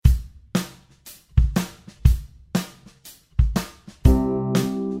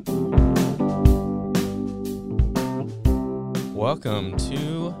welcome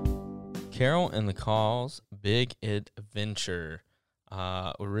to Carol and the Call's Big Adventure.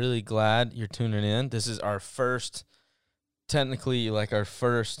 We're really glad you're tuning in. This is our first, it's technically like our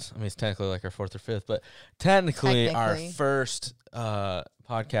fourth or fifth, but technically our first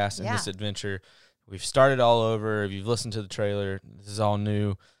podcast in this adventure. We've started all over. If you've listened to the trailer, this is all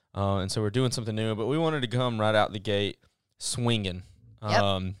new. And so we're doing something new, but we wanted to come right out the gate swinging.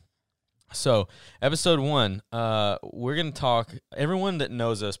 Yep. So episode 1, we're going to talk, everyone that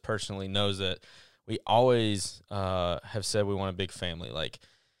knows us personally knows that we always have said we want a big family. Like,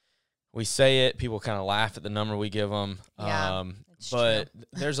 we say it, people kind of laugh at the number we give them. But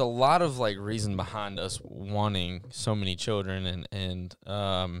there's a lot of like reason behind us wanting so many children, and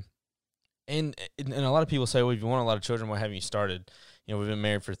a lot of people say, well, if you want a lot of children, why haven't you started? You know, we've been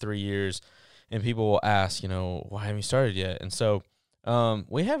married for 3 years, and people will ask, why haven't you started yet? And so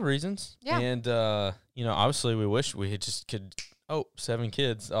we have reasons. Yeah. And, obviously we wish we had just could, 7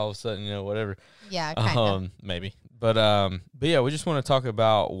 kids all of a sudden, whatever. Yeah, kind of. Maybe. But yeah, we just want to talk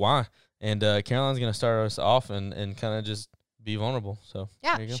about why. And Caroline's going to start us off and kind of just be vulnerable. So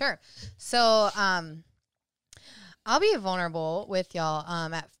yeah, sure. So I'll be vulnerable with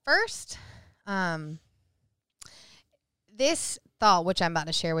y'all. At first, this thought, which I'm about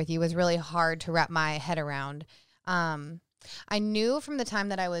to share with you, was really hard to wrap my head around. I knew from the time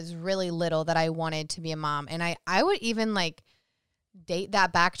that I was really little that I wanted to be a mom. And I would even like date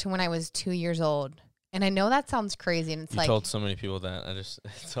that back to when I was 2 years old. And I know that sounds crazy. And it's you told so many people that.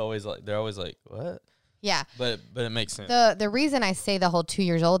 It's always like, they're always like, what? Yeah. But it makes sense. The reason I say the whole 2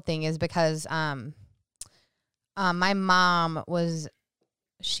 years old thing is because my mom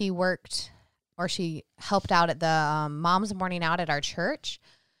she helped out at the mom's morning out at our church.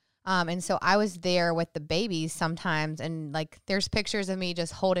 And so I was there with the babies sometimes, and like there's pictures of me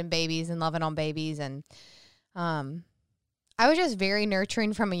just holding babies and loving on babies, and I was just very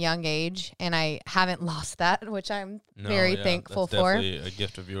nurturing from a young age, and I haven't lost that, which I'm very thankful for. Definitely a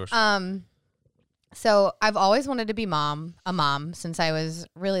gift of yours. So I've always wanted to be a mom since I was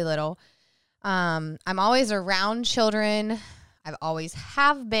really little. I'm always around children. I've always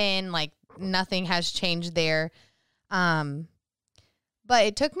have been, like, nothing has changed there. But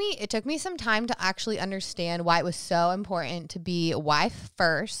it took me some time to actually understand why it was so important to be a wife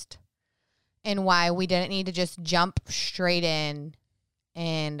first, and why we didn't need to just jump straight in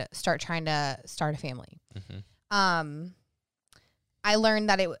and start trying to start a family. Mm-hmm. I learned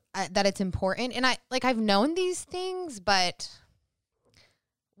that it's important, and I've known these things, but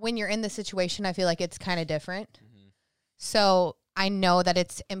when you're in the situation, I feel like it's kind of different. Mm-hmm. So I know that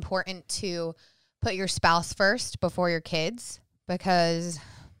it's important to put your spouse first before your kids, because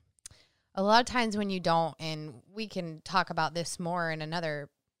a lot of times when you don't, and we can talk about this more in another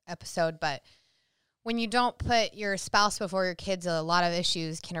episode, but when you don't put your spouse before your kids, a lot of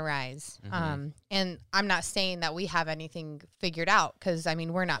issues can arise. Mm-hmm. And I'm not saying that we have anything figured out, because,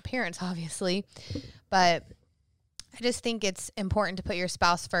 we're not parents, obviously. But I just think it's important to put your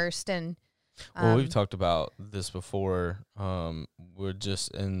spouse first. And well, we've talked about this before. We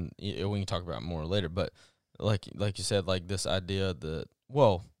can talk about it more later. But like you said, like this idea that,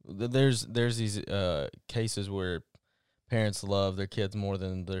 there's these cases where parents love their kids more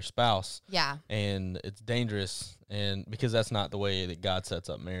than their spouse. Yeah. And it's dangerous, and because that's not the way that God sets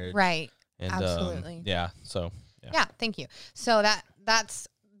up marriage. Right. And, absolutely. Yeah, thank you. So that's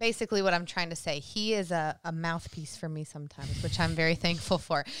basically what I'm trying to say. He is a mouthpiece for me sometimes, which I'm very thankful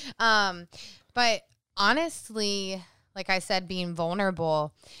for. But honestly, like I said, being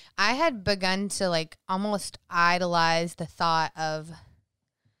vulnerable, I had begun to like almost idolize the thought of,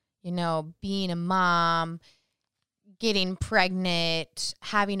 being a mom, getting pregnant,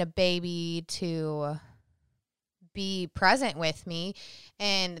 having a baby to be present with me.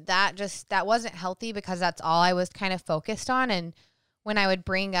 And that wasn't healthy, because that's all I was kind of focused on. And when I would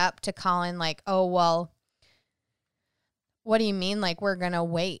bring up to Colin, like, oh, well, what do you mean? Like, we're going to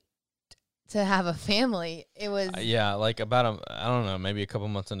wait to have a family? It was like about I don't know, maybe a couple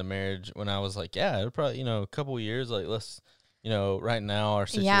months into marriage, when I was like, it'll probably, a couple years, like, let's, right now our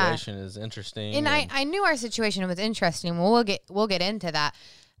situation is interesting. And I knew our situation was interesting. We'll get into that.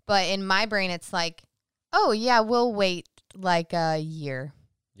 But in my brain, it's like, oh yeah, we'll wait like a year.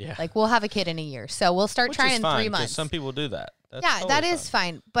 Yeah. Like, we'll have a kid in a year. So we'll start trying in 3 months. Some people do that. That's yeah, totally that is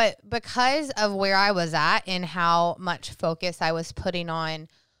fine. But because of where I was at and how much focus I was putting on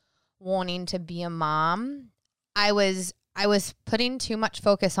wanting to be a mom, I was putting too much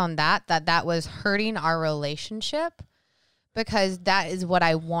focus on that was hurting our relationship, because that is what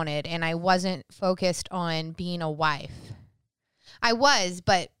I wanted, and I wasn't focused on being a wife. I was,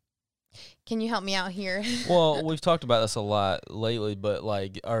 but Can you help me out here? Well, we've talked about this a lot lately, but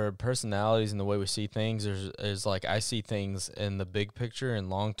like our personalities and the way we see things is like I see things in the big picture and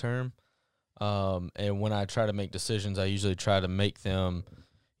long term. And when I try to make decisions, I usually try to make them,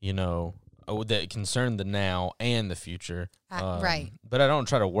 that concern the now and the future. Right. But I don't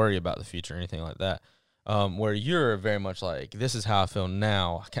try to worry about the future or anything like that. Where you're very much like, this is how I feel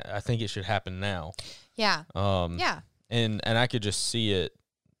now. I think it should happen now. Yeah. Yeah. And I could just see it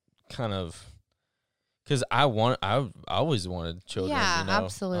kind of, because I always wanted children. Yeah,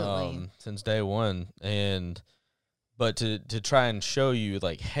 absolutely. Since day one. But to try and show you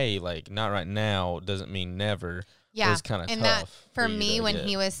like, hey, like not right now doesn't mean never. Yeah. Is kind of tough. And that for me, when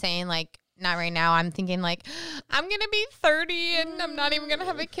he was saying like, not right now, I'm thinking like, I'm going to be 30 and I'm not even going to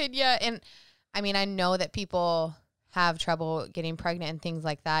have a kid yet. And I mean, I know that people have trouble getting pregnant and things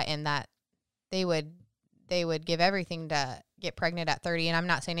like that, and that they would give everything to get pregnant at 30. And I'm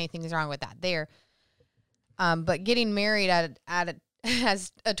not saying anything's wrong with that there. But getting married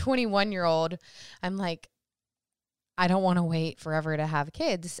as a 21-year-old, I'm like, I don't want to wait forever to have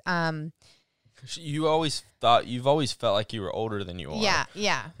kids. You've always felt like you were older than you are. Yeah,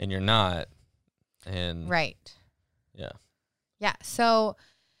 yeah. And you're not. And right. Yeah. Yeah. So,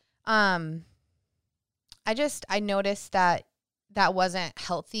 I noticed that wasn't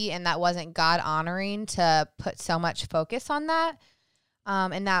healthy and that wasn't God honoring to put so much focus on that.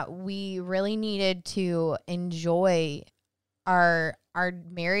 And that we really needed to enjoy our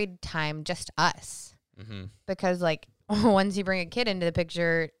married time, just us. Mm-hmm. Because like once you bring a kid into the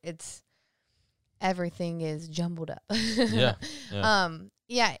picture, everything is jumbled up. Yeah.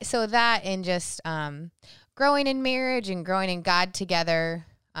 Yeah. So that, and just growing in marriage and growing in God together,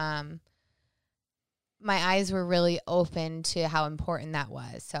 my eyes were really open to how important that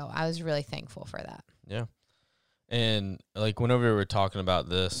was. So I was really thankful for that. Yeah. And like whenever we were talking about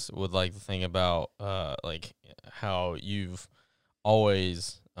this, with like the thing about like how you've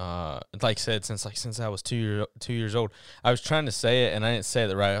always like said since I was 2 years old, I was trying to say it and I didn't say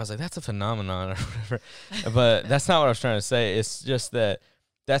it right. I was like, that's a phenomenon or whatever. But that's not what I was trying to say. It's just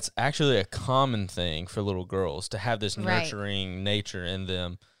that's actually a common thing for little girls, to have this nurturing nature in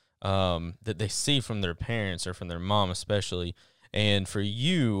them that they see from their parents or from their mom especially. And for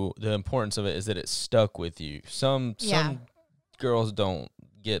you, the importance of it is that it's stuck with you. Some girls don't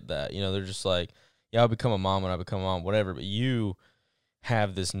get that. They're just like, yeah, I'll become a mom when I become a mom, whatever. But you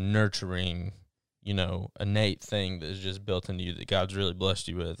have this nurturing, innate thing that is just built into you that God's really blessed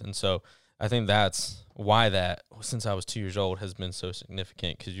you with. And so I think that's why that, since I was 2 years old, has been so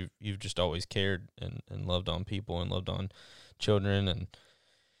significant, because you've just always cared and loved on people and loved on children. And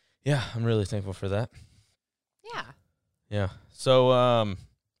yeah, I'm really thankful for that. Yeah. Yeah. So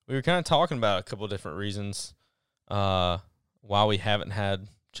we were kind of talking about a couple of different reasons why we haven't had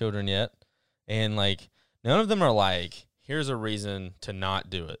children yet. And like none of them are like, here's a reason to not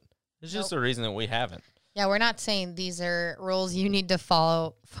do it. It's just a reason that we haven't. Yeah, we're not saying these are rules you need to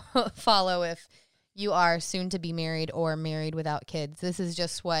follow if you are soon to be married or married without kids. This is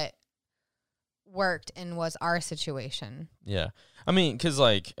just what worked and was our situation. Yeah. I mean, because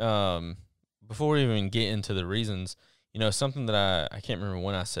like before we even get into the reasons, something that I can't remember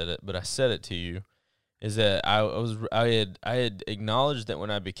when I said it, but I said it to you, is that I had acknowledged that when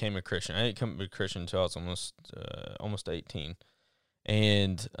I became a Christian, I didn't become a Christian until I was almost 18,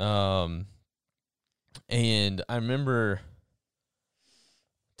 and I remember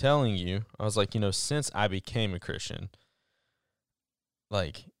telling you, I was like, since I became a Christian,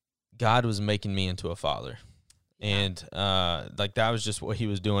 like God was making me into a father. And like that was just what he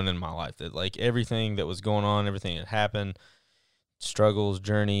was doing in my life. That like everything that was going on, everything that happened, struggles,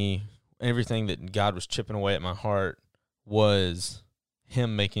 journey, everything that God was chipping away at my heart was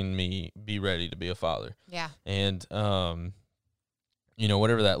him making me be ready to be a father. Yeah. And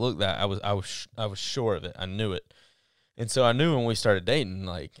whatever that looked like, I was sure of it. I knew it. And so I knew when we started dating,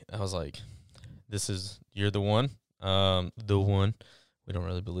 like I was like, you're the one. The one. We don't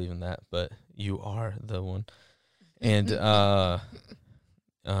really believe in that, but you are the one. And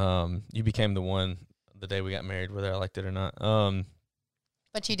you became the one the day we got married, whether I liked it or not.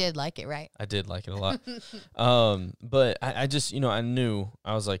 But you did like it, right? I did like it a lot. But I just, I knew,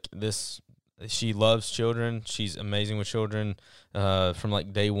 I was like, she loves children. She's amazing with children. From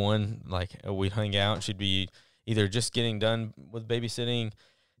like day one, like we'd hang out and she'd be either just getting done with babysitting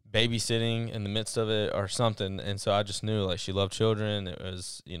in the midst of it or something. And so I just knew like she loved children. It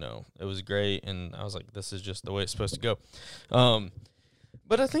was, it was great. And I was like, this is just the way it's supposed to go.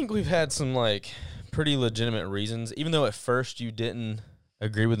 But I think we've had some like pretty legitimate reasons, even though at first you didn't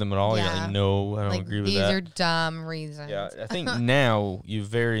agree with them at all. You're Yeah. like, no, I don't Like, agree with these that. are dumb reasons. Yeah, I think now you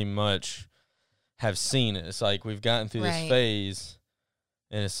very much have seen it. It's like we've gotten through this Right. phase,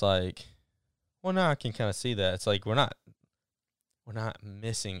 and it's like, well, now I can kind of see that. It's like we're not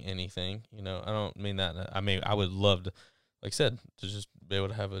missing anything. You know, I don't mean that. I mean, I would love to, like I said, to just be able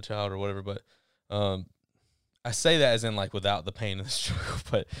to have a child or whatever. But I say that as in like without the pain and the struggle.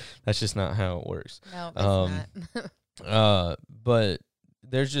 But that's just not how it works. No, it's not. But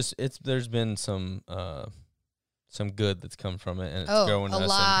there's been some good that's come from it, and it's growing a us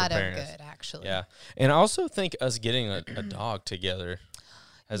lot and of preparing us. good, actually. Yeah, and I also think us getting a dog together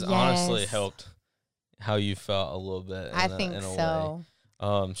has honestly Yes. helped how you felt a little bit. I in think a so.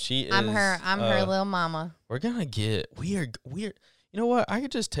 Way. She is. I'm her little mama. We're gonna get. We're. You know what? I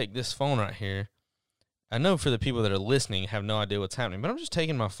could just take this phone right here. I know for the people that are listening have no idea what's happening, but I'm just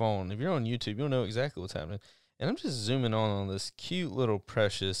taking my phone. If you're on YouTube, you'll know exactly what's happening. And I'm just zooming on this cute little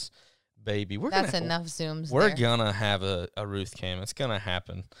precious baby. That's enough zooms. We're there. gonna have a Ruth cam. It's gonna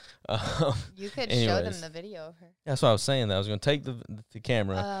happen. You could show anyways. them the video of her. That's what I was saying. That I was gonna take the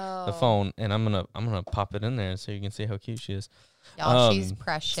camera, the phone, and I'm gonna pop it in there so you can see how cute she is. Y'all, she's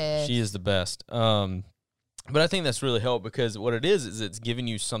precious. She is the best. But I think that's really helped because what it is it's giving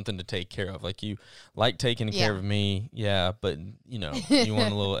you something to take care of. Like you like taking care of me, yeah, but you know, you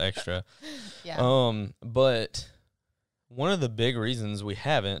want a little extra. Yeah. But one of the big reasons we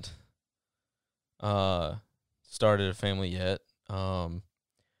haven't started a family yet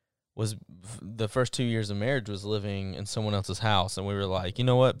was the first 2 years of marriage was living in someone else's house, and we were like, you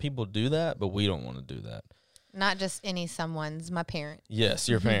know what, people do that, but we don't want to do that. Not just any someone's, my parents. Yes,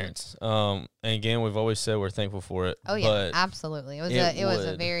 your parents. And again, we've always said we're thankful for it. Oh yeah, but absolutely. It was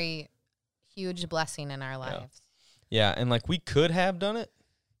a very huge blessing in our lives. Yeah, and like we could have done it,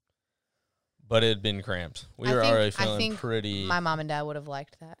 but it had been cramped. We were already feeling pretty. My mom and dad would have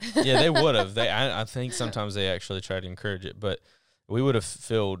liked that. Yeah, they would have. I think sometimes they actually try to encourage it, but we would have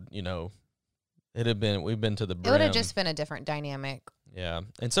filled. You know, we've been to the brim. It would have just been a different dynamic. Yeah,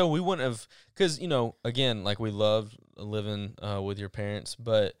 and so we wouldn't have, because you know, again, like we loved living with your parents,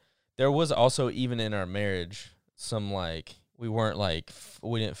 but there was also even in our marriage some like we weren't like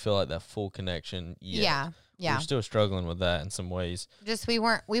we didn't feel like that full connection yet. Yeah. We're still struggling with that in some ways. Just we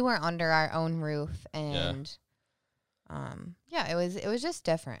weren't under our own roof, and it was just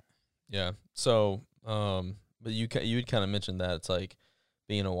different. Yeah. So, but you had kind of mentioned that it's like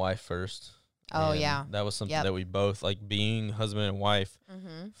being a wife first. Oh, and yeah. that was something that we both like, being husband and wife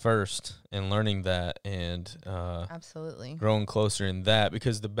first, and learning that, and absolutely growing closer in that,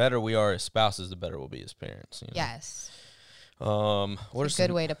 because the better we are as spouses, the better we'll be as parents. You know? Yes. What a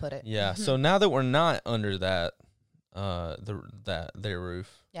good way to put it. Yeah. So now that we're not under that, their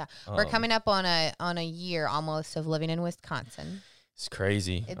roof. Yeah, we're coming up on a year almost of living in Wisconsin. It's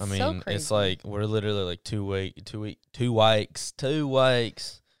crazy. It's I mean, so crazy. it's like we're literally like 2 weeks.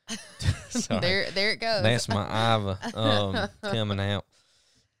 Sorry. There it goes. That's my Iva coming out.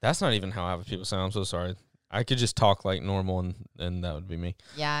 That's not even how Iva people sound. I'm so sorry. I could just talk like normal, and that would be me.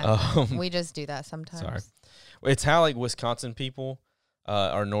 Yeah, we just do that sometimes. Sorry. It's how like Wisconsin people,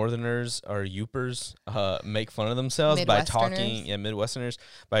 our Northerners, our Yoopers, make fun of themselves by talking. Yeah, Midwesterners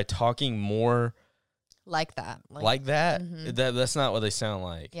by talking more like that. Like that. That's not what they sound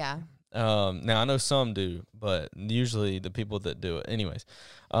like. Yeah. Now I know some do, but usually the people that do it. Anyways,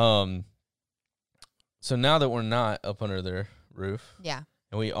 so now that we're not up under their roof, yeah,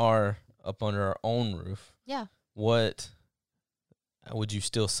 and we are up under our own roof, yeah, what would you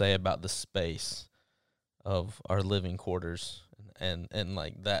still say about the space of our living quarters and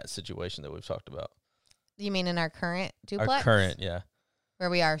like that situation that we've talked about? You mean in our current duplex? Our current, yeah, where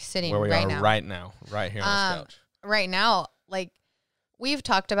we are sitting right now. right here on this couch. Right now, like. We've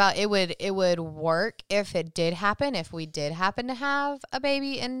talked about it would work if it did happen, if we did happen to have a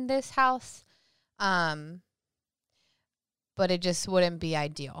baby in this house. But it just wouldn't be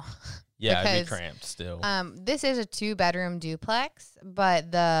ideal. Yeah, it'd be cramped still. This is a 2-bedroom duplex,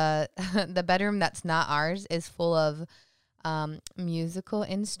 but the bedroom that's not ours is full of musical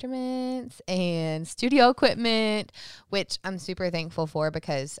instruments and studio equipment, which I'm super thankful for,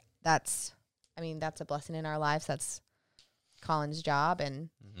 because that's a blessing in our lives. That's Colin's job and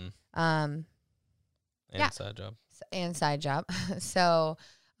side job. And side job. So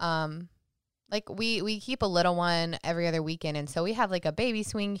like we keep a little one every other weekend, and so we have like a baby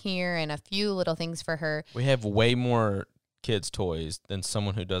swing here and a few little things for her. We have way more kids' toys than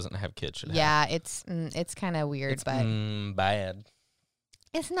someone who doesn't have kids should have. Yeah, it's kind of weird, it's but bad.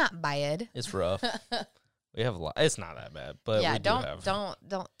 It's not bad. It's rough. We have a lot. It's not that bad, but yeah, we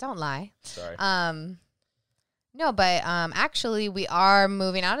don't lie. Sorry. No, but actually, we are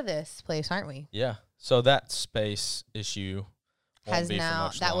moving out of this place, aren't we? Yeah. So that space issue won't Has be for now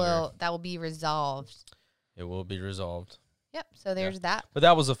much longer. that will be resolved. It will be resolved. Yep. So there's that. But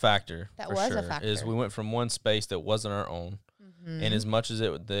that was a factor. That for was sure, a factor. Is we went from one space that wasn't our own, and as much as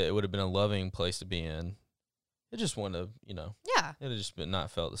it would have been a loving place to be in, it just wouldn't have, Yeah. it would have just been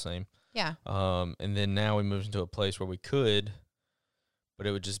not felt the same. Yeah. And then now we moved into a place where we could, but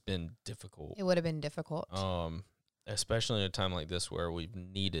it would just been difficult. It would have been difficult. Especially in a time like this where we've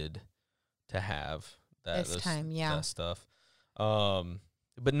needed to have that that stuff.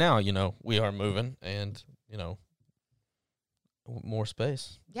 But now, we are moving and, more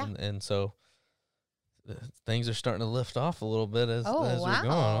space. Yeah. And so things are starting to lift off a little bit as we're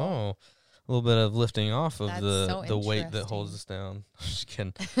going. Oh, a little bit of lifting off of the weight that holds us down. Just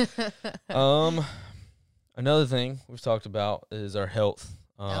kidding. Another thing we've talked about is our health.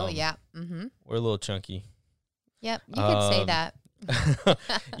 Yeah. Mm-hmm. We're a little chunky. Yep. You could say that.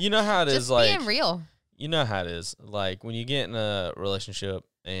 You know how it is, Just like being real. You know how it is, like when you get in a relationship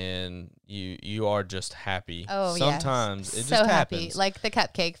and you are just happy. Oh, sometimes it so just happy, happens. like the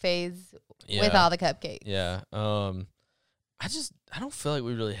cupcake phase with all the cupcakes. Yeah. I don't feel like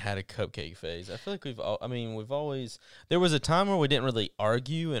we really had a cupcake phase. I feel like we've always, there was a time where we didn't really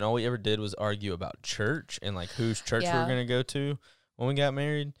argue, and all we ever did was argue about church and like whose church we were going to go to when we got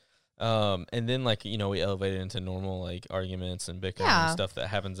married. And then we elevated into normal like arguments and bickering and stuff that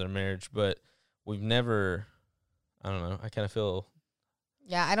happens in a marriage, but we've never, I don't know, I kind of feel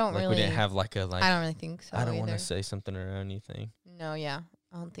I don't like really, we didn't have I don't really think so. I don't want to say something or anything. No, I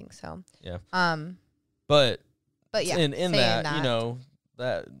don't think so. Yeah. But yeah, in that,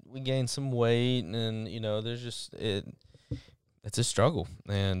 that we gained some weight, and there's just it's a struggle,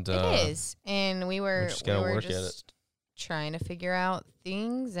 and it is, and we were just gotta work at it, trying to figure out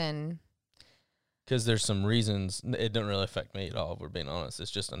things, and because there's some reasons it don't really affect me at all. If we're being honest, it's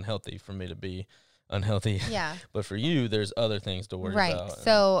just unhealthy for me to be unhealthy. Yeah, but for you, there's other things to worry about. Right.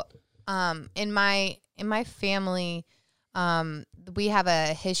 So, in my family, we have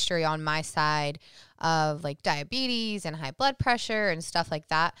a history on my side of like diabetes and high blood pressure and stuff like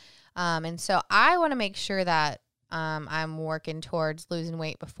that. And so I want to make sure that I'm working towards losing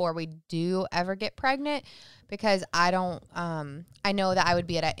weight before we do ever get pregnant, because I know that I would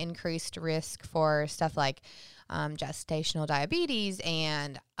be at an increased risk for stuff like gestational diabetes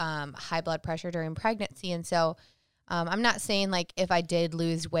and high blood pressure during pregnancy. And so I'm not saying like if I did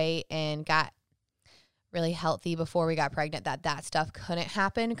lose weight and got really healthy before we got pregnant that stuff couldn't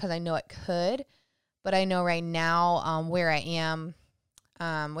happen, because I know it could. But I know right now where I am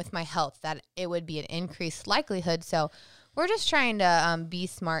with my health that it would be an increased likelihood. So we're just trying to be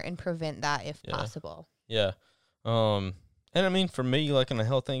smart and prevent that if possible. Yeah. And I mean, for me, like in the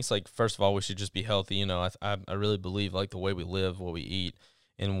health things, like first of all, we should just be healthy. I really believe like the way we live, what we eat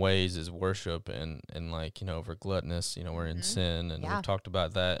in ways is worship, and like, if we're gluttonous, we're in sin, and we've talked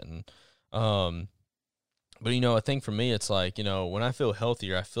about that. And, but, I think for me, it's like, when I feel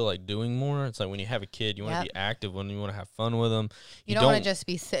healthier, I feel like doing more. It's like when you have a kid, you want to be active, when you want to have fun with them. You don't want to just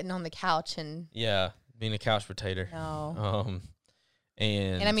be sitting on the couch and being a couch potato. No.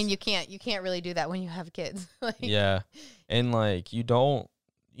 And I mean, you can't really do that when you have kids. And like you don't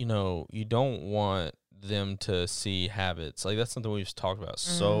want them to see habits. Like that's something we've talked about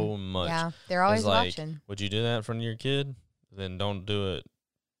so much. Yeah, they're always like, watching. Would you do that in front of your kid? Then don't do it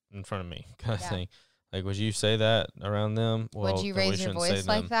in front of me, kind of thing. Like, would you say that around them? Well, would you raise your voice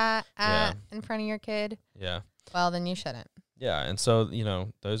like that in front of your kid? Yeah. Well, then you shouldn't. Yeah, and so,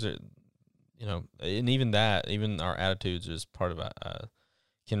 those are, and even our attitudes is part of it,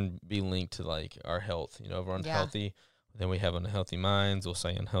 can be linked to, like, our health. If we're unhealthy, then we have unhealthy minds. We'll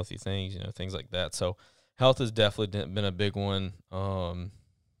say unhealthy things, things like that. So health has definitely been a big one. I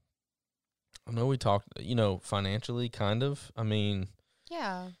know we talked, financially, kind of. I mean,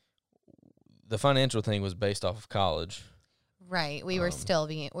 the financial thing was based off of college. Right. We were still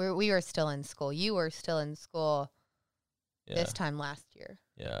we were still in school. You were still in school this time last year.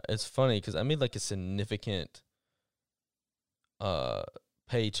 Yeah. It's funny because I made like a significant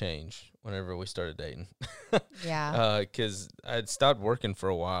pay change whenever we started dating. Yeah. Because I had stopped working for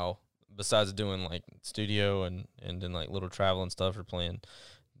a while, besides doing like studio and then like little travel and stuff, or playing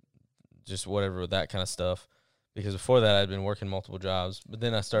just whatever, that kind of stuff. Because before that, I'd been working multiple jobs, but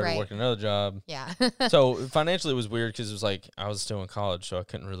then I started working another job. Yeah. So financially, it was weird because it was like I was still in college, so I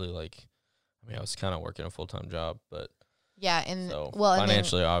couldn't really I was kind of working a full-time job, but and so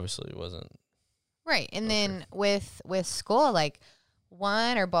financially, obviously, it wasn't right. And then with school, like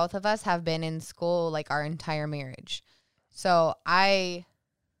one or both of us have been in school like our entire marriage, so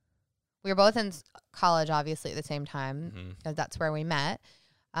we were both in college, obviously, at the same time, Mm-hmm. because that's where we met.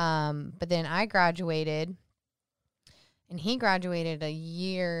 But then I graduated, and he graduated a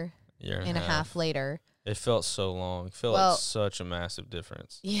year and a half later. It felt so long. It felt like such a massive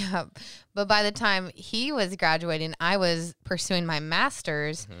difference. Yeah. But by the time he was graduating, I was pursuing my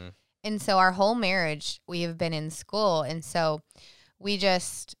master's. Mm-hmm. And so our whole marriage, we have been in school. And so we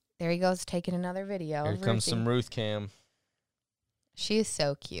just, there he goes, taking another video. Here of comes Ruthie. some Ruth Cam. She's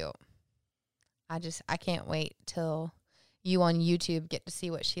so cute. I can't wait till you on YouTube get to see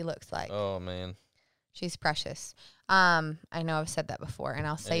what she looks like. Oh, man. She's precious. I know I've said that before, and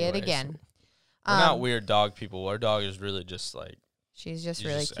I'll say it again. We're not weird dog people. Our dog is really just like, she's just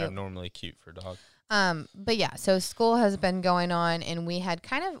really cute. Abnormally cute for a dog. But yeah, so school has been going on, and we had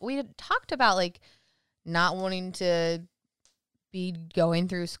talked about like not wanting to be going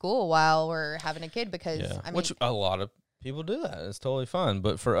through school while we're having a kid because I mean, which a lot of people do that. It's totally fine.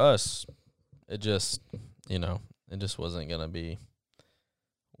 But for us, it just, it just wasn't going to be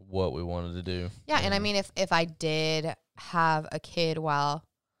what we wanted to do. Yeah. And I mean, if I did have a kid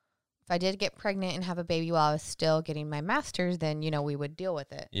if I did get pregnant and have a baby while I was still getting my master's, then, we would deal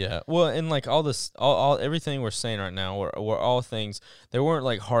with it. Yeah. Well, and like all this, all everything we're saying right now were all things, they weren't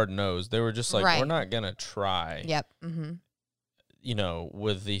like hard nosed. They were just like, we're not going to try. Yep. Mm-hmm.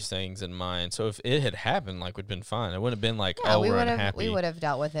 With these things in mind. So if it had happened, like, we'd been fine. It wouldn't have been like, we're unhappy. We would have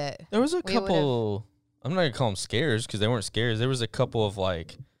dealt with it. There was a couple, I'm not going to call them scares because they weren't scares. There was a couple of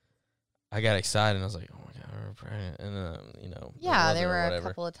like, I got excited and I was like, oh my God, we're pregnant. And, yeah, there were a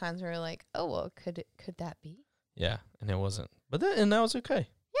couple of times where we were like, oh, well, could that be? Yeah, and it wasn't. And that was okay.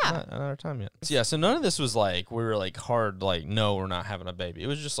 Yeah. Not our time yet. So, yeah, so none of this was like, we were like hard, like, no, we're not having a baby. It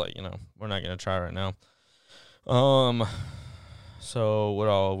was just like, we're not going to try right now. So what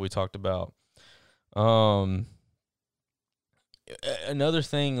all we talked about? Another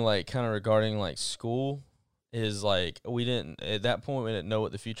thing, like, kind of regarding like school is like at that point we didn't know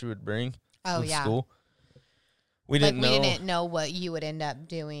what the future would bring. Oh yeah. School. We didn't know what you would end up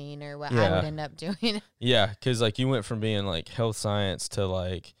doing or what I would end up doing. Yeah, because like you went from being like health science to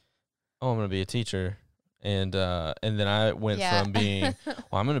like, oh, I'm gonna be a teacher, and then I went from being, well,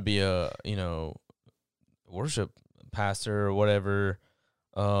 I'm gonna be a worship pastor or whatever.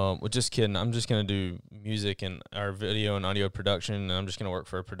 Well, just kidding. I'm just gonna do music and our video and audio production, and I'm just gonna work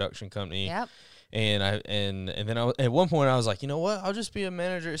for a production company. Yep. And then at one point I was like, you know what? I'll just be a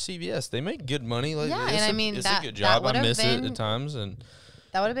manager at CVS. They make good money. Like, yeah, and I mean it's a good job. I miss it at times, and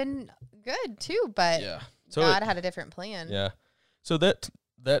that would have been good too. But so God had a different plan. Yeah. So that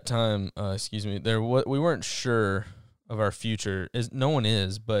time, we weren't sure of our future. No one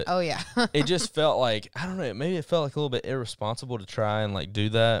is, but oh yeah, it just felt like, I don't know. Maybe it felt like a little bit irresponsible to try and like do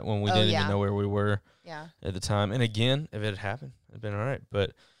that when we didn't even know where we were. Yeah. At the time, and again, if it had happened, it'd been all right.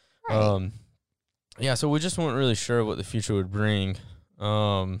 But right. yeah, so we just weren't really sure what the future would bring.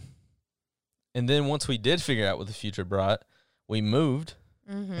 And then once we did figure out what the future brought, we moved.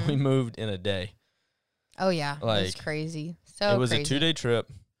 Mm-hmm. We moved in a day. Oh, yeah. Like, it was crazy. It was crazy. A 2-day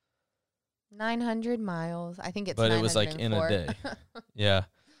trip. 900 miles. I think it's but it was like in a day. Yeah.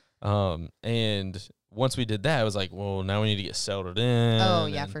 And once we did that, it was like, well, now we need to get settled in. Oh,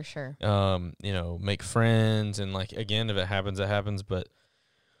 yeah, for sure. Make friends. And like, again, if it happens, it happens. But,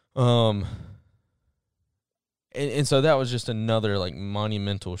 and so that was just another like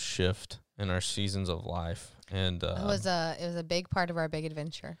monumental shift in our seasons of life. And it was a big part of our big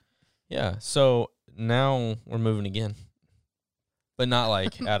adventure. Yeah. So now we're moving again, but not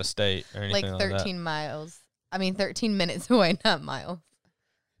like out of state or anything like 13 miles. I mean, 13 minutes away, not miles.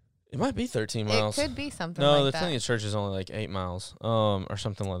 It might be 13 miles. It could be something no, like the thing at church is only like 8 miles, or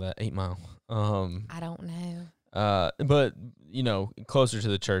something like that. 8 mile. I don't know. But closer to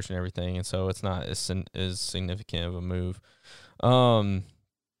the church and everything, and so it's not as significant of a move.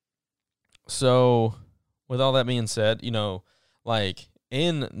 So with all that being said, like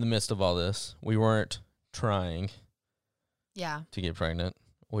in the midst of all this, we weren't trying. Yeah. To get pregnant,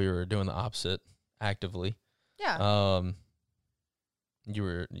 we were doing the opposite actively. Yeah. You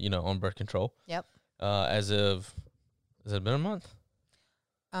were, on birth control. Yep. Has it been a month?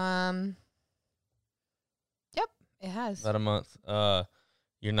 Yep, it has. About a month.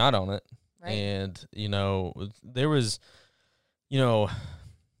 You're not on it. Right. And, there was, this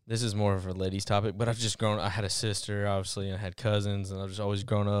is more of a ladies topic, but I had a sister, obviously, and I had cousins, and I've just always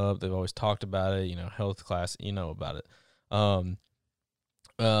grown up. They've always talked about it, health class, about it.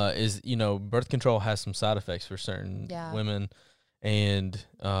 Birth control has some side effects for certain women. And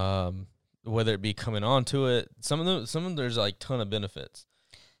whether it be coming onto it, some of them there's like ton of benefits.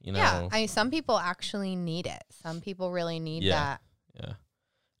 Yeah, some people actually need it. Some people really need that. Yeah,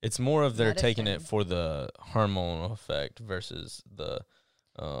 It's more of they're taking it medicine. for the hormonal effect versus the,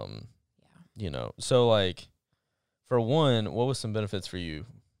 Yeah. So like, for one, what was some benefits for you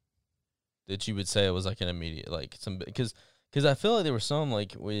that you would say it was like an immediate, like because I feel like there were some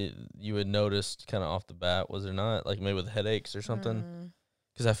like you had noticed kind of off the bat, was there not? Like maybe with headaches or something? Mm,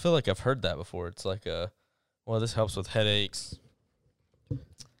 Because I feel like I've heard that before. It's like this helps with headaches.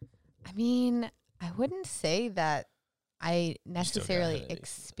 I mean, I wouldn't say that I still got necessarily headaches.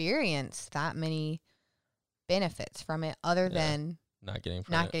 experienced that many benefits from it other Yeah. than Not getting Not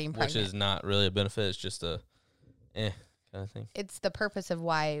pregnant. getting Which is pregnant. not really a benefit. It's just a kind of thing. it's the purpose of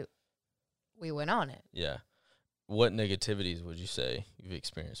why we went on it. Yeah. What negativities would you say you've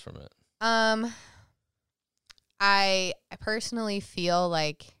experienced from it? I personally feel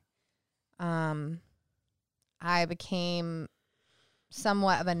like I became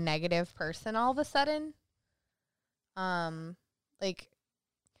somewhat of a negative person all of a sudden. Like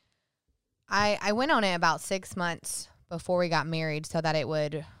I went on it about 6 months before we got married so that it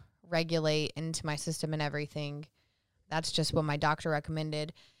would regulate into my system and everything. That's just what my doctor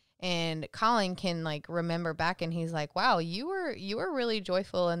recommended. And Colin can like remember back and he's like, "Wow, you were really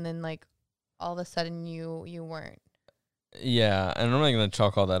joyful and then like all of a sudden you weren't." Yeah, and I'm not going to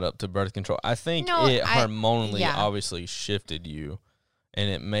chalk all that up to birth control. I think No, it hormonally yeah. obviously shifted you, and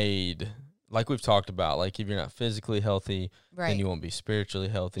it made, like we've talked about, like if you're not physically healthy, Right. then you won't be spiritually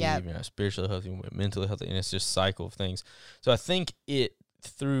healthy. Yep. If you're not spiritually healthy, you won't be mentally healthy, and it's just a cycle of things. So I think it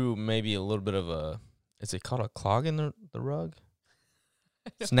threw maybe a little bit of a, is it called a clog in the rug?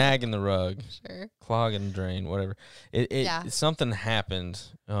 Snag in the rug. Sure. Clog and drain, whatever. Yeah. Something happened,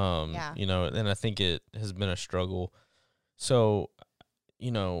 Yeah. and I think it has been a struggle. So,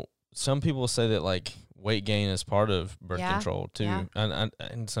 some people say that like weight gain is part of birth Yeah. control too, Yeah.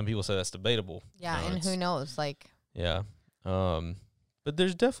 and some people say that's debatable. Yeah, You know, and it's- who knows? Like, Yeah, but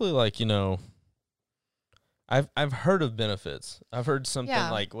there's definitely like I've heard of benefits. I've heard something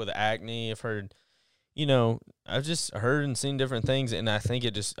Yeah. like with acne. I've heard, I've just heard and seen different things, and I think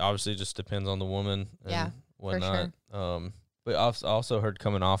it just obviously just depends on the woman and Yeah, whatnot. But I've also heard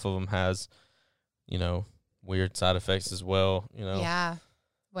coming off of them has, weird side effects as well. yeah.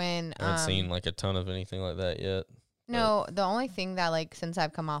 When I haven't seen like a ton of anything like that yet. no, the only thing that like since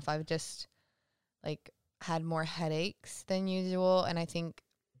I've come off, I've just like had more headaches than usual, and I think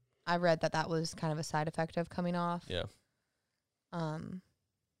I read that was kind of a side effect of coming off. Yeah.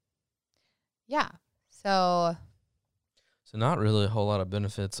 Yeah. So, So not really a whole lot of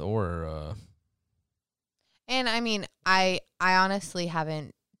benefits or and I mean, I honestly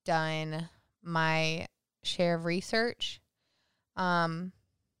haven't done my share of research. I've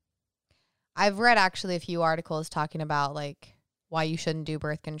read actually a few articles talking about like why you shouldn't do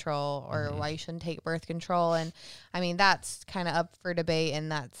birth control or Mhm. why you shouldn't take birth control, and I mean that's kind of up for debate,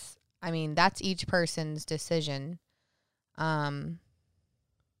 and that's each person's decision. mm-hmm.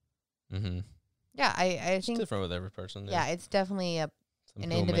 Yeah, I It's think different with every person. yeah, it's definitely Some an people make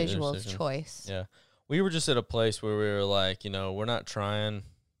their individual's decision. choice. Yeah. We were just at a place where we were like, we're not trying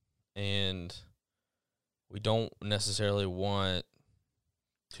and we don't necessarily want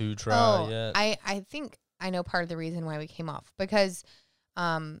to try yet. I think I know part of the reason why we came off because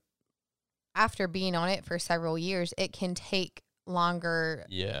after being on it for several years, it can take longer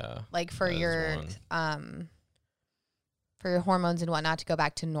Yeah. like for that is your one. for your hormones and whatnot to go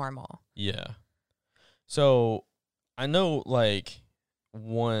back to normal. Yeah. So I know like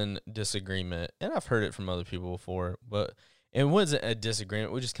one disagreement, and I've heard it from other people before, but it wasn't a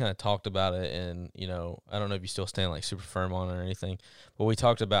disagreement. We just kind of talked about it, and I don't know if you still stand like super firm on it or anything, but we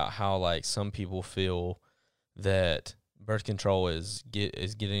talked about how like some people feel that birth control is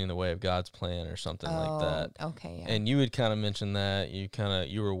getting in the way of God's plan or something like that. Okay, yeah. And you had kind of mentioned that you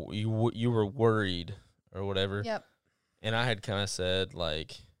were worried or whatever. Yep. And I had kind of said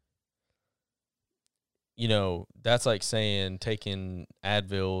like, that's like saying taking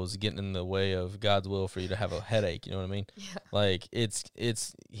Advil is getting in the way of God's will for you to have a headache. You know what I mean? Yeah. Like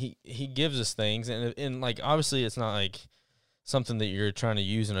he gives us things, and like obviously it's not like something that you're trying to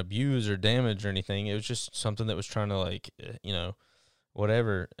use and abuse or damage or anything. It was just something that was trying to like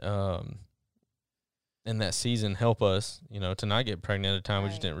whatever in that season help us to not get pregnant at a time we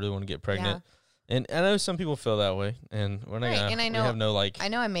just Right. didn't really want to get pregnant. And I know some people feel that way, and we're not Right, gonna. and I we know- have no like. I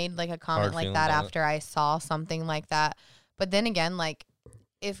know I made like a comment hard like feelings that on it. after I saw something like that. But then again, like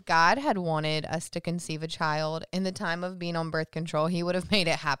if God had wanted us to conceive a child in the time of being on birth control, he would have made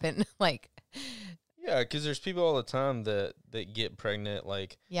it happen. Like, Yeah, because there's people all the time that get pregnant.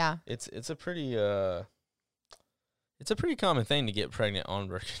 Like yeah. it's a pretty common thing to get pregnant on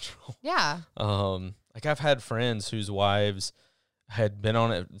birth control. Yeah. Like I've had friends whose wives had been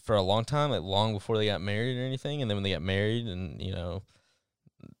on it for a long time, like long before they got married or anything. And then when they got married and,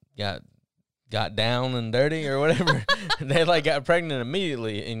 got down and dirty or whatever, they like got pregnant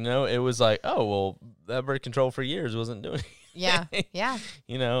immediately. And, it was like, oh, well, that birth control for years wasn't doing Yeah. Yeah.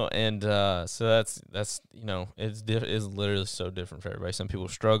 And so that's it's literally so different for everybody. Some people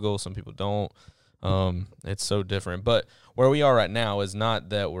struggle, some people don't. It's so different. But where we are right now is not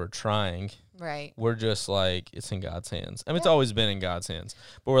that we're trying. Right. We're just like, it's in God's hands. I mean, it's always been in God's hands.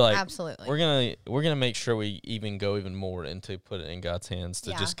 But we're like, absolutely, we're gonna make sure we go even more into put it in God's hands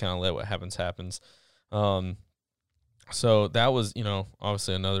to just kind of let what happens. So that was,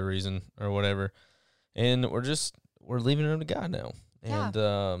 obviously another reason or whatever. And we're leaving it up to God now.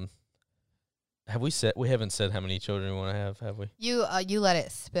 Yeah. And we haven't said how many children we want to have we? You let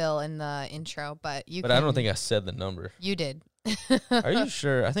it spill in the intro, but I don't think I said the number. You did. Are you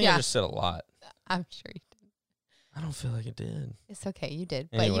sure? I think I just said a lot. I'm sure you did. I don't feel like it did. It's okay, you did.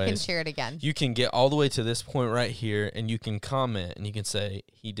 Anyways, but you can share it again. You can get all the way to this point right here, and you can comment, and you can say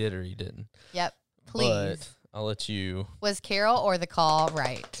he did or he didn't. Yep, please. But I'll let you. Was Carol or the call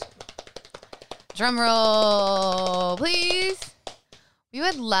right? Drum roll, please. We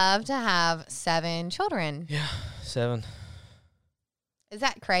would love to have 7 children. Yeah, 7. Is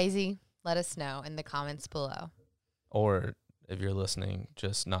that crazy? Let us know in the comments below. Or if you're listening,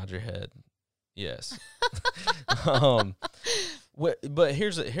 just nod your head. Yes. But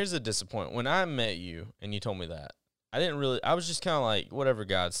here's a disappointment. When I met you and you told me that, I was just kind of like, whatever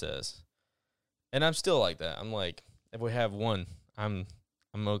God says. And I'm still like that. I'm like, if we have one, I'm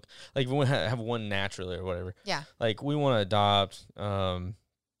okay. Like, if we have one naturally or whatever. Yeah. Like, we want to adopt, and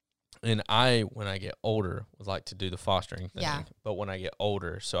when I get older, would like to do the fostering thing. Yeah. But when I get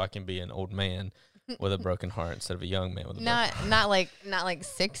older, so I can be an old man with a broken heart instead of a young man with a broken heart. Not like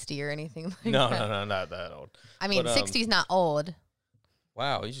 60 or anything like No, that. no, not that old. I mean, 60's not old.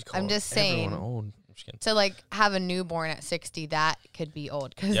 Wow, you just call I'm just saying. everyone old. I'm just kidding. To like have a newborn at 60, that could be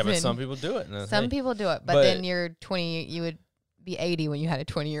old. Yeah, but some people do it. Some people do it, but then you're 20. You would be 80 when you had a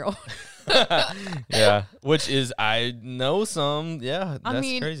 20-year-old. Yeah, which is, I know some. Yeah,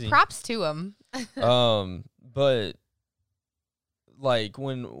 that's crazy. Props to them. But like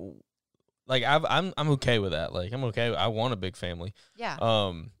I'm okay with that. Like, I'm okay. I want a big family. Yeah.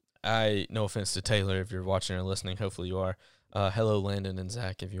 No offense to Taylor if you're watching or listening. Hopefully you are. Hello, Landon and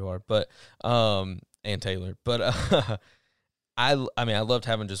Zach, if you are. But and Taylor. But I loved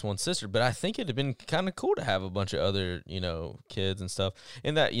having just one sister, but I think it'd have been kind of cool to have a bunch of other, kids and stuff.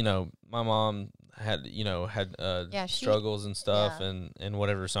 And that, my mom had struggles and stuff and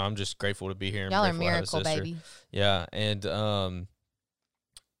whatever. So I'm just grateful to be here. And y'all are miracle baby. Yeah. And,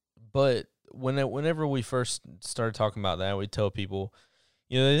 but whenever we first started talking about that, we'd tell people,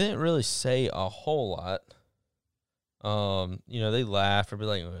 they didn't really say a whole lot. They laugh or be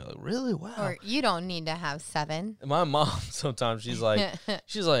like, really? Wow. Or you don't need to have 7. My mom, sometimes she's like,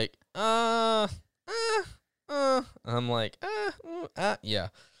 I'm like, yeah.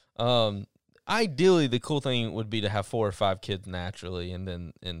 Ideally the cool thing would be to have 4 or 5 kids naturally and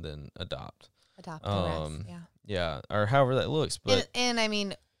then adopt the rest, yeah. Yeah. Or however that looks. But and I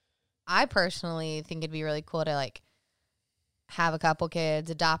mean, I personally think it'd be really cool to like have a couple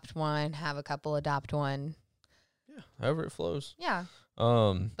kids, adopt one, have a couple, adopt one. Yeah, however it flows. Yeah.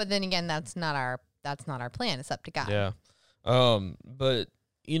 But then again, that's not our plan. It's up to God. Yeah. But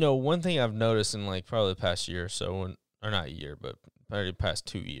one thing I've noticed in like probably the past year or so, or not a year, but probably the past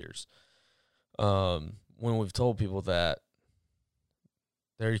 2 years, when we've told people that,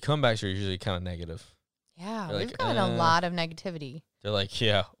 their comebacks are usually kind of negative. Yeah, they're we've like, gotten a lot of negativity. They're like,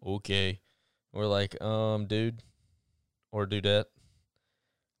 yeah, okay. We're like, dude, or dudette,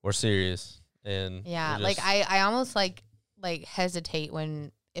 we're serious. And yeah, like I almost like hesitate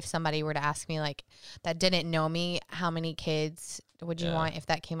if somebody were to ask me like that didn't know me, how many kids would you want if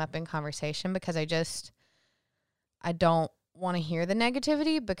that came up in conversation, because I don't want to hear the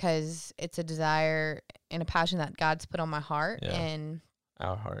negativity, because it's a desire and a passion that God's put on my heart and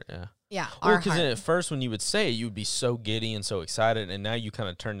our heart. Yeah. Well, because at first when you would say it, you would be so giddy and so excited, and now you kind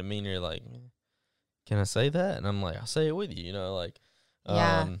of turn to me and you're like, can I say that? And I'm like, I'll say it with you,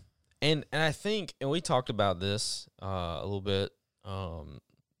 yeah. And I think, and we talked about this a little bit,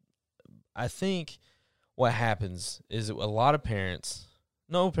 I think what happens is a lot of parents,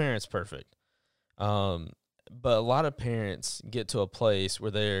 no parent's perfect, but a lot of parents get to a place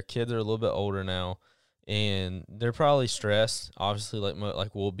where their kids are a little bit older now, and they're probably stressed, obviously,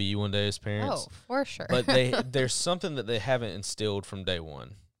 like we'll be one day as parents. Oh, for sure. But there's something that they haven't instilled from day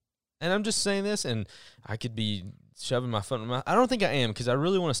one. and I'm just saying this, and I could be shoving my foot in my mouth. I don't think I am, because I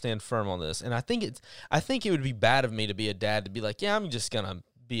really want to stand firm on this. And I think it would be bad of me to be a dad to be like, yeah, I'm just gonna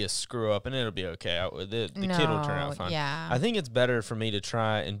be a screw up and it'll be okay. The kid will turn out fine. Yeah. I think it's better for me to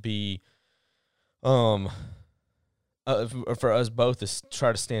try and be, for us both to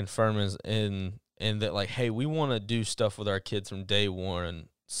try to stand firm in that, like, hey, we want to do stuff with our kids from day one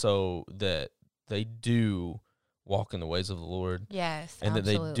so that they do walk in the ways of the Lord. Yes, and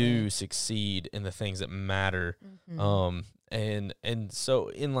absolutely. that they do succeed in the things that matter. And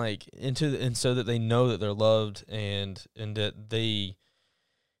so so that they know that they're loved and that they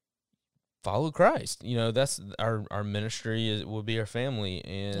follow Christ. You know, that's our ministry will be our family.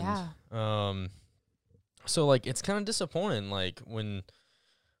 And so like it's kind of disappointing, like when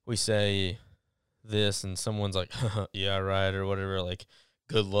we say this and someone's like, yeah, right, or whatever, like,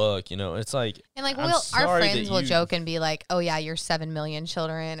 good luck, you know. It's like, and like our friends will joke and be like, oh yeah, you're 7 million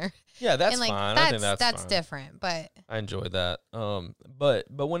children, or yeah, that's like, fine. I think that's fine. Different, but I enjoy that. But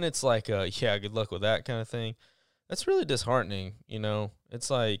when it's like, yeah, good luck with that kind of thing, that's really disheartening. You know,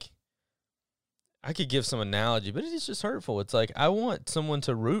 it's like, I could give some analogy, but it's just hurtful. It's like, I want someone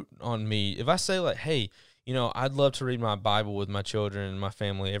to root on me. If I say like, hey, you know, I'd love to read my Bible with my children and my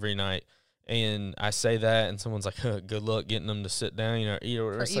family every night, and I say that, and someone's like, good luck getting them to sit down, you know, eat,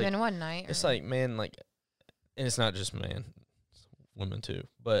 or for even like, one night. It's like, man, like, and it's not just man, it's women too.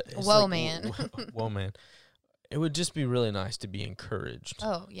 But it's whoa, like, man, whoa, man. It would just be really nice to be encouraged.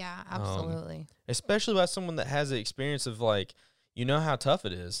 Oh yeah, absolutely. Especially by someone that has the experience of, like, you know how tough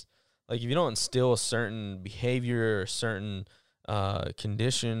it is. Like, if you don't instill a certain behavior or a certain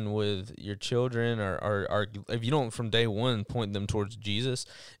condition with your children, or if you don't from day one point them towards Jesus,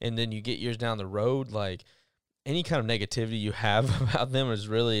 and then you get years down the road, like, any kind of negativity you have about them is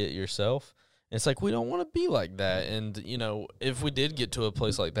really at yourself. And it's like, we don't want to be like that. And, you know, if we did get to a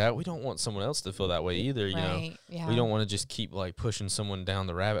place like that, we don't want someone else to feel that way either, you know. Yeah. We don't want to just keep, like, pushing someone down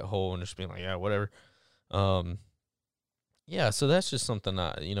the rabbit hole and just being like, yeah, whatever. Yeah, so that's just something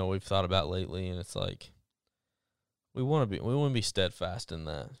we've thought about lately, and it's like, we want to be steadfast in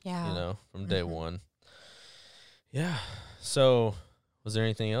that. Yeah. You know, from day one. Yeah. So, was there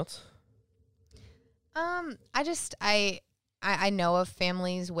anything else? I know of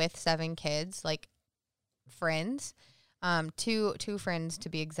families with 7 kids, like friends. Two friends to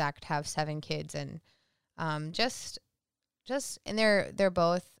be exact have 7 kids, and and they're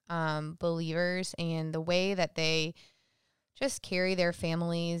both believers, and the way that they just carry their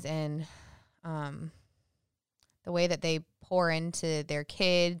families, and the way that they pour into their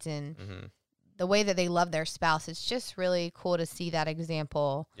kids, and the way that they love their spouse, it's just really cool to see that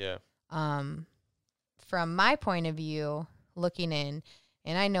example. Yeah. From my point of view, looking in,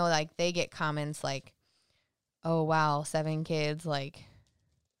 and I know, like, they get comments like, oh wow, 7 kids, like,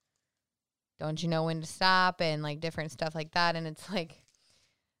 don't you know when to stop, and like different stuff like that. And it's like,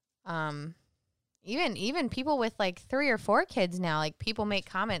 even people with like 3 or 4 kids now, like, people make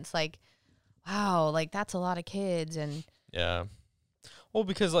comments like, wow, like, that's a lot of kids. And yeah, well,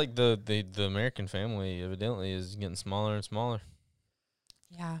 because like the American family evidently is getting smaller and smaller.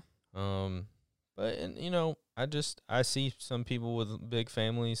 Yeah. But, and, you know, I see some people with big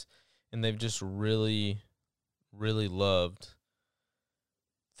families, and they've just really, really loved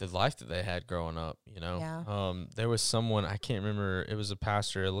the life that they had growing up, you know. Yeah. There was someone, I can't remember, it was a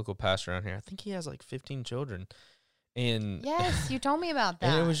local pastor around here. I think he has like 15 children. And yes, you told me about that.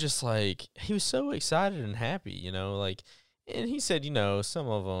 And it was just like, he was so excited and happy, you know, like, and he said, you know, some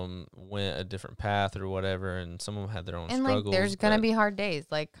of them went a different path or whatever, and some of them had their own struggles. And, like, there's going to be hard days,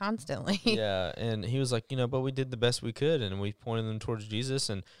 like, constantly. Yeah, and he was like, you know, but we did the best we could, and we pointed them towards Jesus.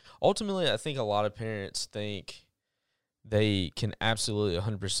 And ultimately, I think a lot of parents think they can absolutely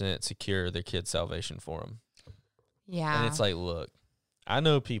 100% secure their kids' salvation for them. Yeah. And it's like, look, I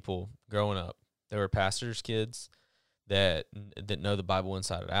know people growing up, there were pastors' kids that know the Bible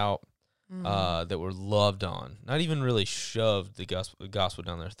inside and out. That were loved on, not even really shoved the gospel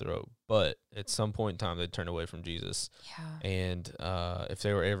down their throat, but at some point in time they turned away from Jesus. Yeah. And if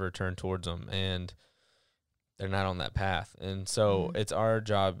they were ever turned towards them, and they're not on that path. And so it's our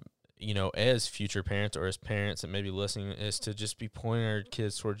job, you know, as future parents or as parents that may be listening, is to just be pointing our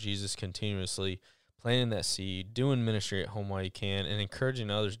kids towards Jesus continuously, planting that seed, doing ministry at home while you can, and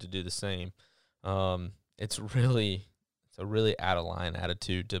encouraging others to do the same. It's a really out of line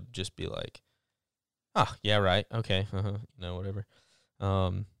attitude to just be like, yeah, right, okay, you know, whatever.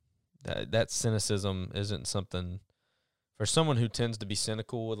 That cynicism isn't something for someone who tends to be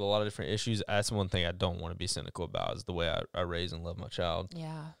cynical with a lot of different issues. That's one thing I don't want to be cynical about, is the way I raise and love my child.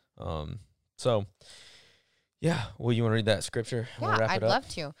 Yeah. So Yeah. Well, you want to read that scripture? We'll Yeah, wrap I'd it up. love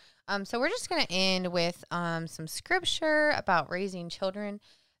to. So we're just going to end with some scripture about raising children.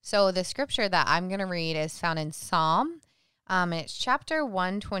 So the scripture that I'm going to read is found in Psalm, and it's chapter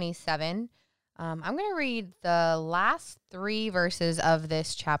 127. I'm going to read the last 3 verses of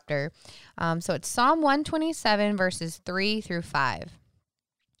this chapter. So it's Psalm 127, verses 3 through 5.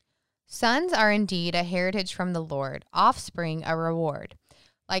 Sons are indeed a heritage from the Lord, offspring a reward.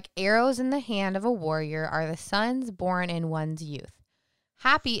 Like arrows in the hand of a warrior are the sons born in one's youth.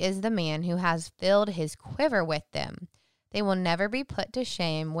 Happy is the man who has filled his quiver with them. They will never be put to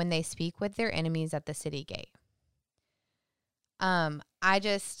shame when they speak with their enemies at the city gate.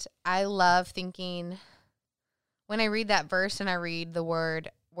 I love thinking when I read that verse and I read the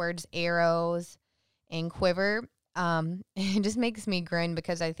words arrows and quiver, it just makes me grin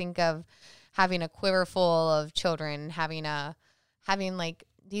because I think of having a quiver full of children, having like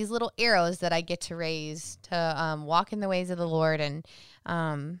these little arrows that I get to raise to walk in the ways of the Lord. And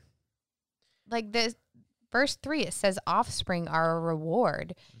like this verse 3, it says offspring are a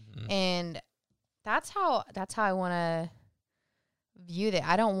reward. Mm-hmm. And that's how I want to view that.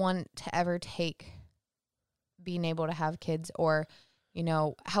 I don't want to ever take being able to have kids or,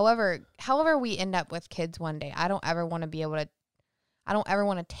 however we end up with kids one day. I don't ever want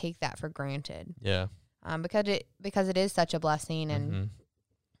to take that for granted. Yeah. Because it is such a blessing, and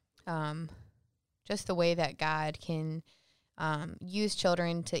just the way that God can use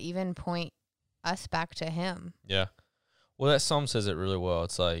children to even point us back to Him. Yeah. Well, that psalm says it really well.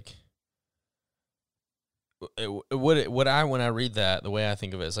 It's like when I read that, the way I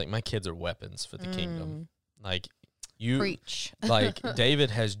think of it is like my kids are weapons for the kingdom. Like you preach. Like David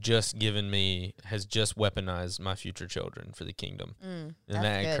has just weaponized my future children for the kingdom. And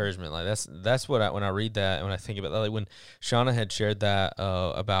that good encouragement, like that's what when I read that, when I think about that, like when Shauna had shared that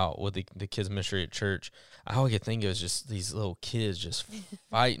about with the kids ministry at church, all I could think of was just these little kids just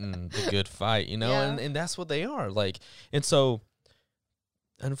fighting the good fight, yeah. and that's what they are like. And so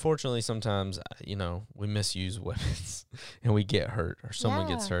unfortunately sometimes, we misuse weapons and we get hurt or someone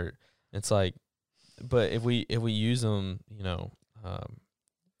gets hurt. It's like, but if we use them,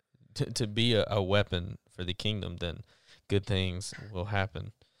 to be a weapon for the kingdom, then good things will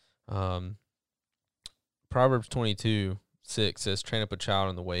happen. Proverbs 22:6 says, "Train up a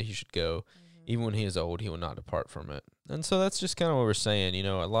child in the way he should go. Even when he is old, he will not depart from it." And so that's just kind of what we're saying.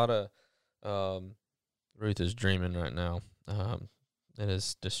 A lot of Ruth is dreaming right now. It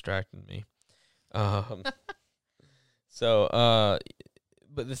is distracting me. So,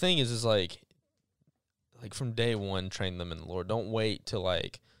 but the thing is like from day one, train them in the Lord. Don't wait till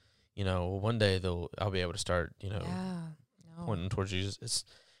one day I'll be able to start, pointing towards Jesus.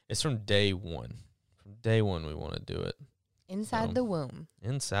 It's from day one. From day one, we want to do it. Inside the womb.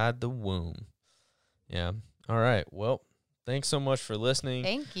 Inside the womb. Yeah. All right. Well, thanks so much for listening.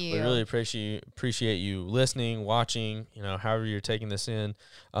 Thank you. We really appreciate you listening, watching, however you're taking this in.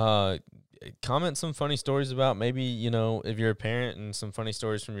 Comment some funny stories about maybe, if you're a parent and some funny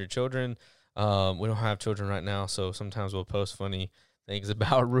stories from your children. We don't have children right now, so sometimes we'll post funny things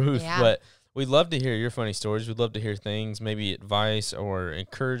about Ruth. Yeah. But we'd love to hear your funny stories. We'd love to hear things, maybe advice or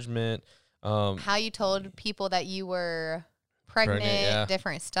encouragement. How you told people that you were pregnant,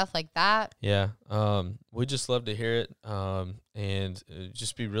 different stuff like that. Yeah. We'd just love to hear it and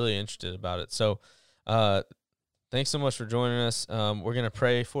just be really interested about it. So thanks so much for joining us. We're going to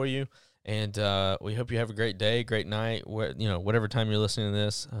pray for you. And we hope you have a great day, great night, whatever time you're listening to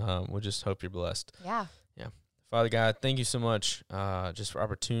this. We just hope you're blessed. Yeah. Yeah. Father God, thank you so much just for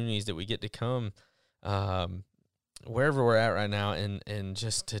opportunities that we get to come wherever we're at right now and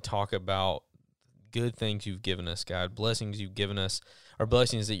just to talk about good things you've given us, God, blessings you've given us, or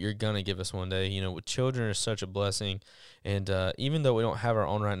blessings that you're going to give us one day. With children are such a blessing. And even though we don't have our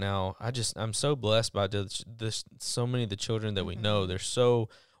own right now, I'm so blessed by so many of the children that we know. They're so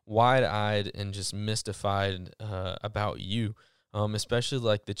wide-eyed and just mystified about you, especially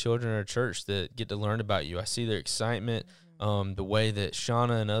like the children in our church that get to learn about you. I see their excitement, the way that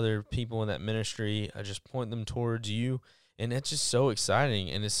Shauna and other people in that ministry, I just point them towards you, and it's just so exciting.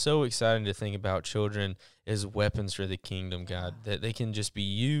 And it's so exciting to think about children as weapons for the kingdom, God, that they can just be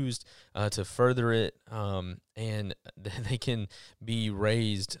used to further it, and they can be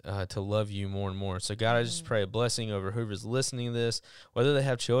raised to love you more and more. So, God, I just pray a blessing over whoever's listening to this, whether they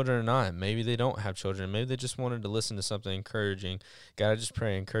have children or not. Maybe they don't have children. Maybe they just wanted to listen to something encouraging. God, I just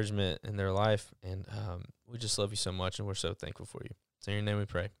pray encouragement in their life, and we just love you so much, and we're so thankful for you. So in your name we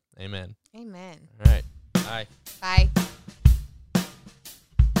pray. Amen. Amen. All right. Bye. Bye.